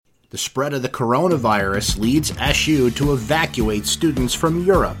The spread of the coronavirus leads SU to evacuate students from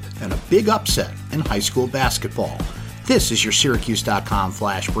Europe, and a big upset in high school basketball. This is your Syracuse.com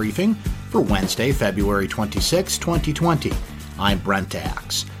flash briefing for Wednesday, February 26, 2020. I'm Brent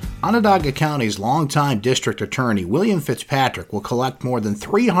Axe. Onondaga County's longtime district attorney, William Fitzpatrick, will collect more than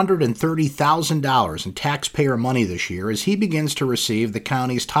 $330,000 in taxpayer money this year as he begins to receive the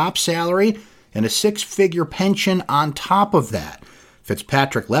county's top salary and a six-figure pension on top of that.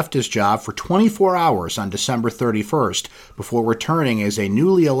 Fitzpatrick left his job for 24 hours on December 31st before returning as a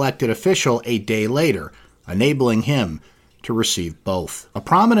newly elected official a day later, enabling him to receive both. A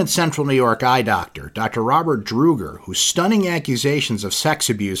prominent Central New York eye doctor, Dr. Robert Druger, whose stunning accusations of sex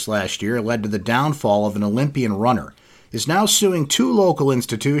abuse last year led to the downfall of an Olympian runner, is now suing two local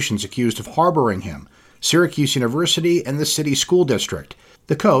institutions accused of harboring him, Syracuse University and the city school district.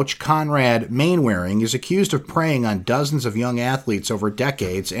 The coach, Conrad Mainwaring, is accused of preying on dozens of young athletes over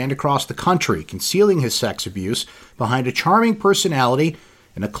decades and across the country, concealing his sex abuse behind a charming personality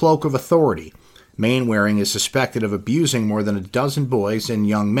and a cloak of authority. Mainwaring is suspected of abusing more than a dozen boys and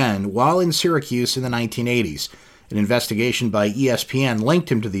young men while in Syracuse in the 1980s. An investigation by ESPN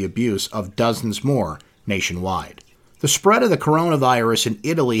linked him to the abuse of dozens more nationwide. The spread of the coronavirus in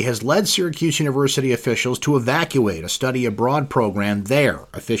Italy has led Syracuse University officials to evacuate a study abroad program there,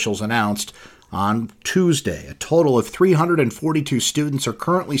 officials announced on Tuesday. A total of 342 students are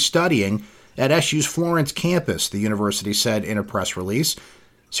currently studying at SU's Florence campus, the university said in a press release.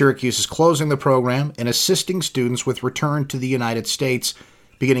 Syracuse is closing the program and assisting students with return to the United States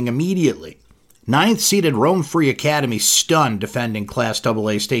beginning immediately. Ninth-seeded Rome Free Academy stunned defending Class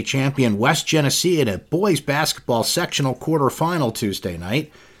AA state champion West Genesee in a boys basketball sectional quarterfinal Tuesday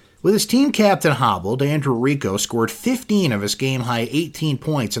night. With his team captain hobbled, Andrew Rico scored 15 of his game-high 18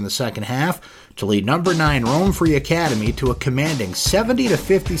 points in the second half to lead number 9 Rome Free Academy to a commanding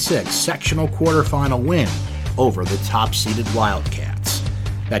 70-56 sectional quarterfinal win over the top-seeded Wildcats.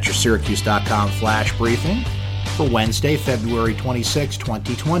 That's your Syracuse.com flash briefing for Wednesday, February 26,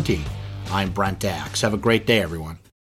 2020. I'm Brent Axe. Have a great day, everyone.